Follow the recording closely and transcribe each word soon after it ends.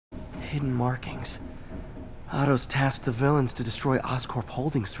hidden markings. Otto's tasked the villains to destroy Oscorp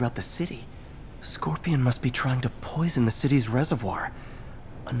holdings throughout the city. Scorpion must be trying to poison the city's reservoir.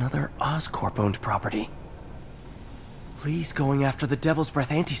 Another Oscorp-owned property. Lee's going after the Devil's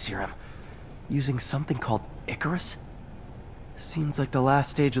Breath anti-serum, using something called Icarus? Seems like the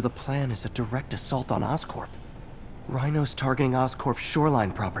last stage of the plan is a direct assault on Oscorp. Rhino's targeting Oscorp's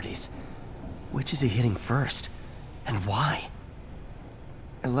shoreline properties. Which is he hitting first? And why?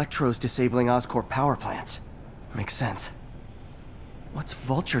 Electro's disabling Oscorp power plants. Makes sense. What's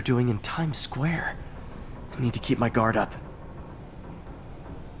Vulture doing in Times Square? I need to keep my guard up.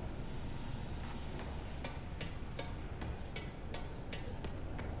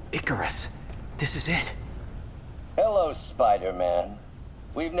 Icarus. This is it. Hello, Spider-Man.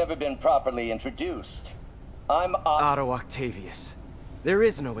 We've never been properly introduced. I'm Otto Octavius. There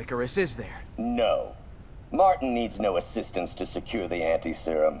is no Icarus, is there? No. Martin needs no assistance to secure the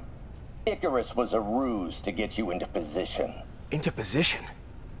anti-serum. Icarus was a ruse to get you into position. Into position?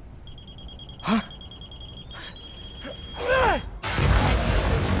 Huh?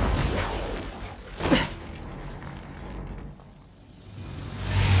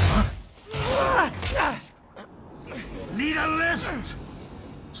 Need a lift?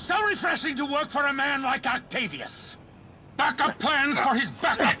 So refreshing to work for a man like Octavius. Backup plans for his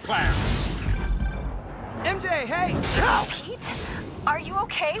backup plans. MJ, hey! Pete? Are you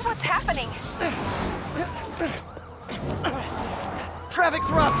okay? What's happening? Traffic's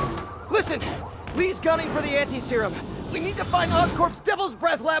rough. Listen, Lee's gunning for the anti-serum. We need to find Oscorp's Devil's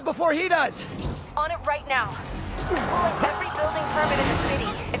Breath lab before he does. On it right now. Pulling every building permit in the city.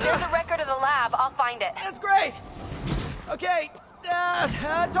 If there's a record of the lab, I'll find it. That's great. Okay,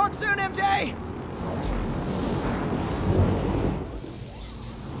 talk soon, MJ.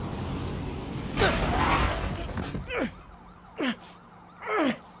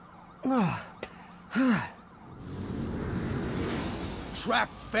 Trap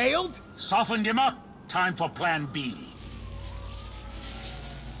failed? Softened him up. Time for plan B.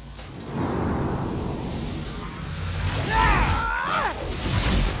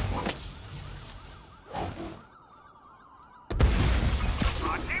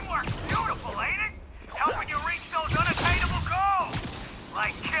 Teamwork, beautiful, ain't it? Helping you reach those unattainable goals.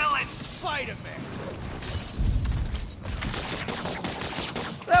 Like killing Spider-Man.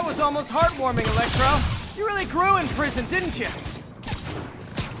 That was almost heartwarming, Electro. You really grew in prison, didn't you?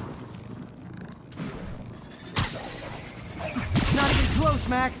 Not even close,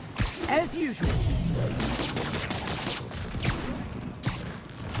 Max. As usual.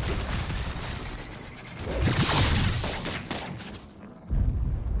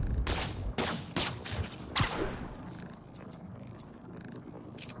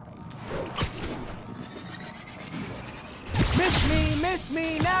 Miss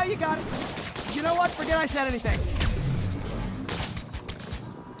me, now you got it. You know what? Forget I said anything.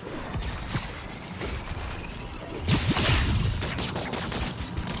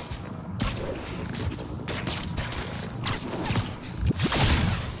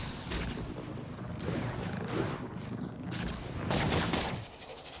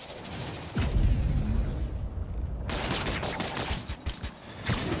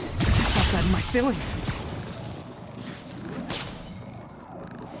 Outside of my feelings.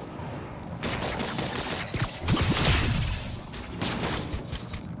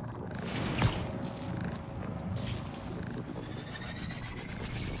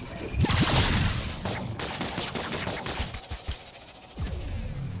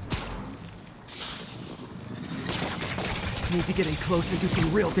 Need to get in close and do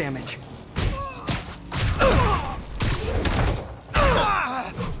some real damage.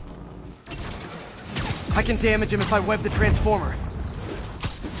 I can damage him if I web the transformer.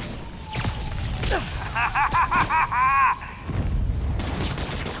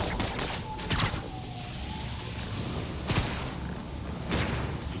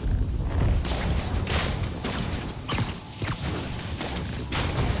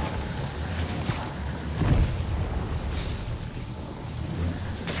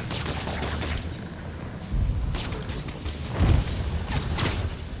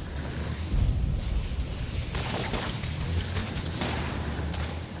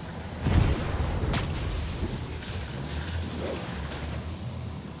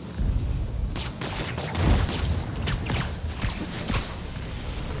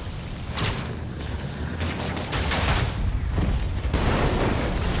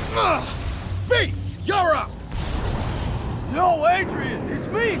 Pete, you're up! No, Adrian! It's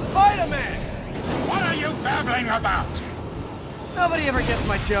me, Spider-Man! What are you babbling about? Nobody ever gets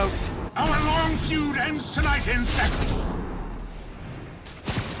my jokes. Our long feud ends tonight, Insect.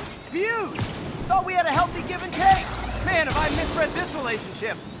 confused! Thought we had a healthy give and take! Man, have I misread this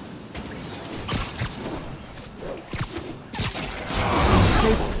relationship!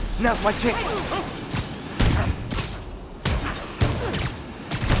 Okay, now's my chance!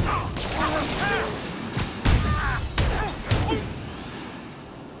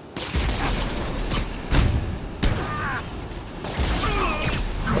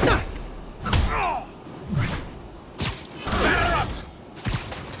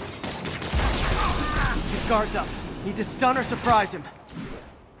 Guards up. Need to stun or surprise him.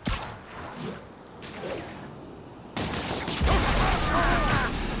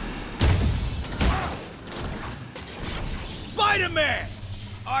 Spider-Man!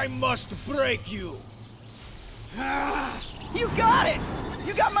 I must break you! You got it!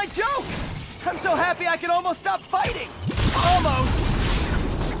 You got my joke! I'm so happy I can almost stop fighting! Almost!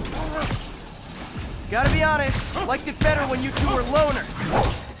 Gotta be honest, liked it better when you two were loners.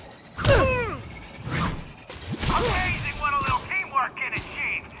 Amazing what a little teamwork can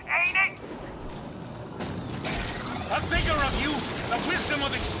achieve, ain't it? A figure of youth, the wisdom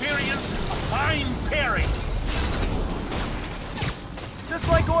of experience, a fine pairing. Just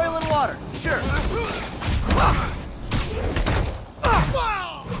like oil and water, sure.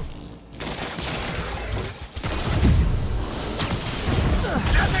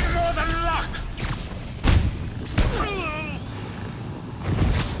 Nothing more than luck!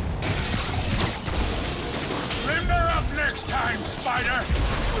 Limber up next time, Spider!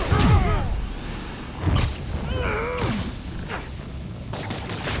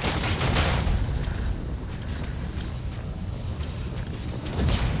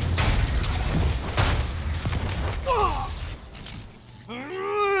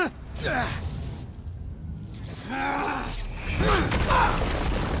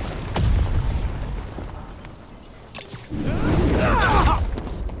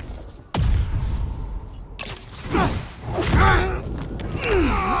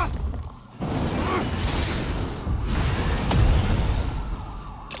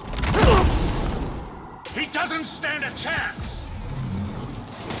 He doesn't stand a chance!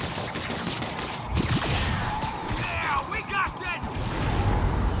 Yeah, we got this!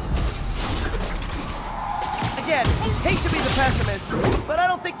 Again, hate to be the pessimist, but I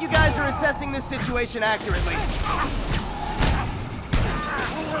don't think you guys are assessing this situation accurately.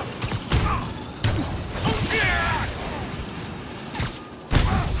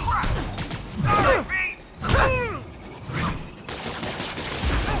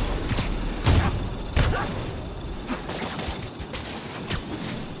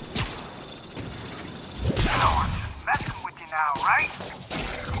 Messing with you now, right?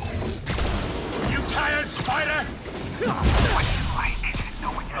 You tired, Spider? What you like?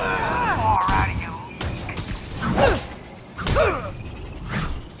 Knowing you're far out of your league.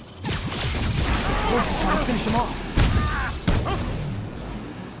 Force is trying to finish him off.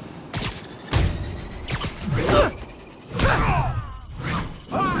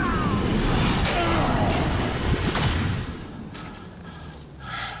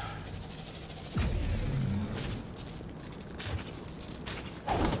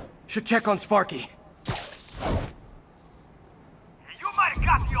 Should check on Sparky. You might have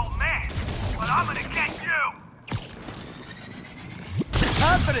got the old man, but I'm gonna get you!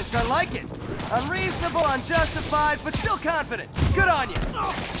 Confidence, I like it. Unreasonable, unjustified, but still confident. Good on you.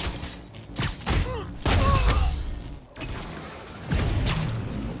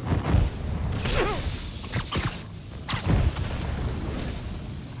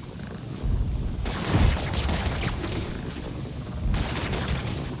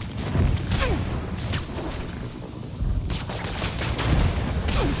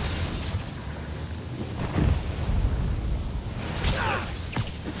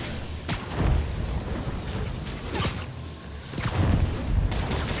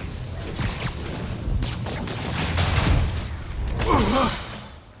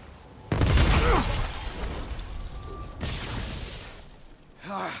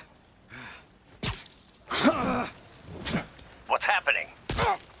 What's happening?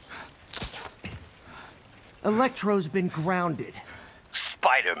 Electro's been grounded.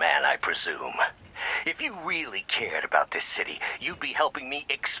 Spider-Man, I presume. If you really cared about this city, you'd be helping me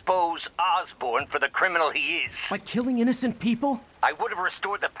expose Osborn for the criminal he is. By killing innocent people? I would have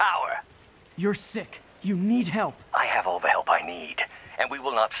restored the power. You're sick. You need help. I have all the help I need, and we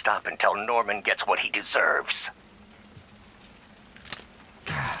will not stop until Norman gets what he deserves.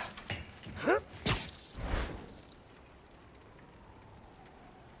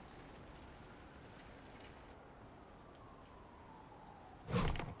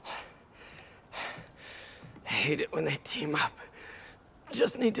 I hate it when they team up.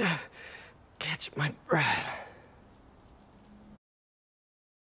 just need to catch my breath.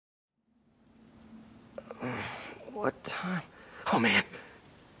 What time? Oh man,